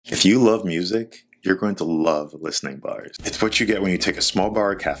If you love music, you're going to love listening bars. It's what you get when you take a small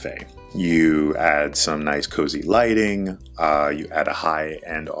bar or cafe. You add some nice cozy lighting, you add a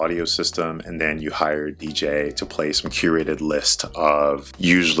high-end audio system, and then you hire a DJ to play some curated list of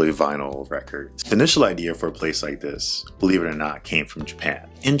usually vinyl records. The initial idea for a place like this, believe it or not, came from Japan.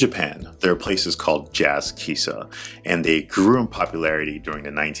 In Japan, there are places called Jazz Kissa, and they grew in popularity during the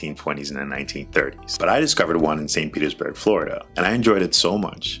 1920s and the 1930s. But I discovered one in St. Petersburg, Florida, and I enjoyed it so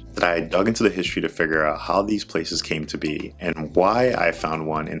much that I dug into the history to figure out how these places came to be and why I found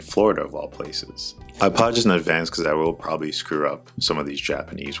one in Florida of all places. I apologize in advance because I will probably screw up some of these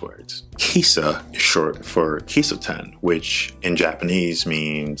Japanese words. Kissa is short for Kissaten, which in Japanese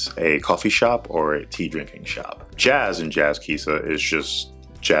means a coffee shop or a tea drinking shop. Jazz in Jazz Kissa is just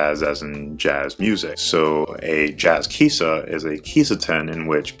jazz as in jazz music. So a Jazz Kissa is a Kissaten in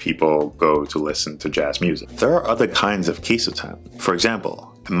which people go to listen to jazz music. There are other kinds of Kissaten. For example,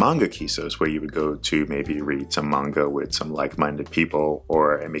 a manga kissa is where you would go to maybe read some manga with some like-minded people,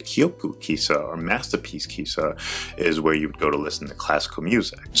 or a Mikyoku kissa or masterpiece kissa is where you would go to listen to classical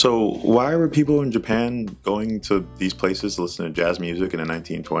music. So why were people in Japan going to these places to listen to jazz music in the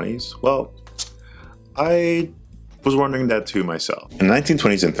 1920s? Well, I was wondering that too myself. In the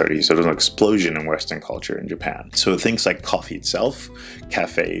 1920s and 30s, there was an explosion in Western culture in Japan. So things like coffee itself,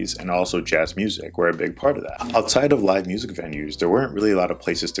 cafes, and also jazz music were a big part of that. Outside of live music venues, there weren't really a lot of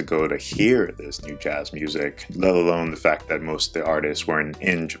places to go to hear this new jazz music, let alone the fact that most of the artists weren't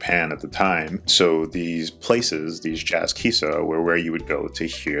in Japan at the time. So these places, these Jazz Kissa, were where you would go to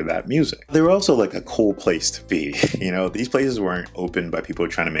hear that music. They were also like a cool place to be. You know, these places weren't opened by people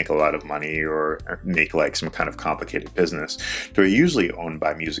trying to make a lot of money or make like some kind of complicated business. They were usually owned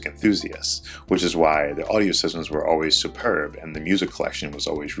by music enthusiasts, which is why the audio systems were always superb and the music collection was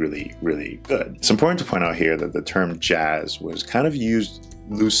always really, really good. It's important to point out here that the term jazz was kind of used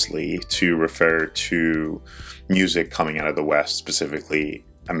loosely to refer to music coming out of the West, specifically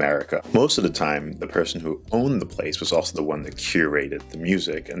America. Most of the time, the person who owned the place was also the one that curated the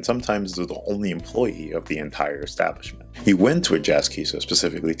music, and sometimes was the only employee of the entire establishment. You went to a Jazz Kissa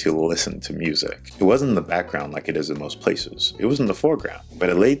specifically to listen to music. It wasn't in the background like it is in most places. It was in the foreground. By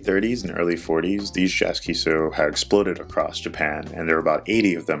the late 30s and early 40s, these Jazz Kissa had exploded across Japan, and there were about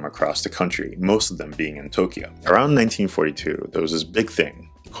 80 of them across the country, most of them being in Tokyo. Around 1942, there was this big thing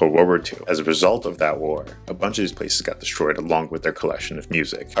called World War II. As a result of that war, a bunch of these places got destroyed along with their collection of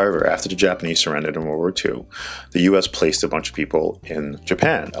music. However, after the Japanese surrendered in World War II, the US placed a bunch of people in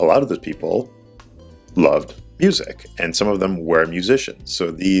Japan. A lot of those people loved music, and some of them were musicians.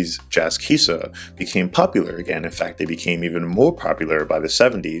 So these Jazz Kissa became popular again. In fact, they became even more popular by the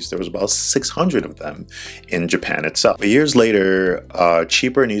 70s. There was about 600 of them in Japan itself. But years later,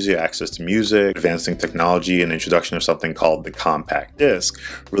 cheaper and easier access to music, advancing technology, and introduction of something called the compact disc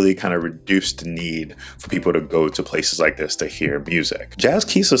really kind of reduced the need for people to go to places like this to hear music. Jazz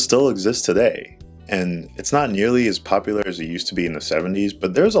Kissa still exists today. And it's not nearly as popular as it used to be in the 70s,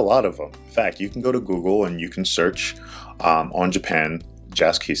 but there's a lot of them. In fact, you can go to Google and you can search on Japan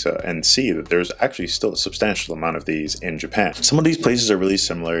Jazz Kissa and see that there's actually still a substantial amount of these in Japan. Some of these places are really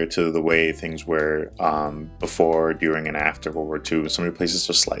similar to the way things were before, during, and after World War II. Some of the places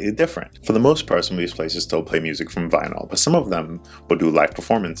are slightly different. For the most part, some of these places still play music from vinyl, but some of them will do live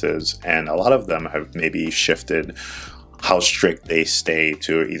performances, and a lot of them have maybe shifted how strict they stay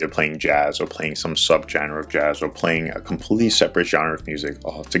to either playing jazz or playing some subgenre of jazz or playing a completely separate genre of music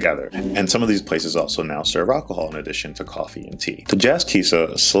altogether. And some of these places also now serve alcohol in addition to coffee and tea. The Jazz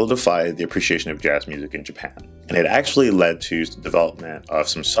Kissa solidified the appreciation of jazz music in Japan, and it actually led to the development of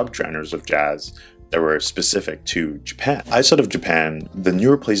some subgenres of jazz that were specific to Japan. Outside of Japan, the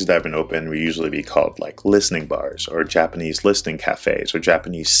newer places that have been opened will usually be called like listening bars or Japanese listening cafes or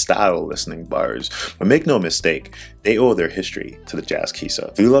Japanese style listening bars. But make no mistake, they owe their history to the Jazz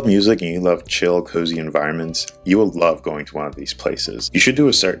Kissa. If you love music and you love chill, cozy environments, you will love going to one of these places. You should do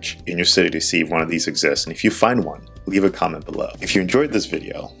a search in your city to see if one of these exists, and if you find one, leave a comment below. If you enjoyed this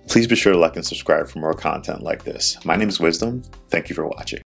video, please be sure to like and subscribe for more content like this. My name is Wisdom. Thank you for watching.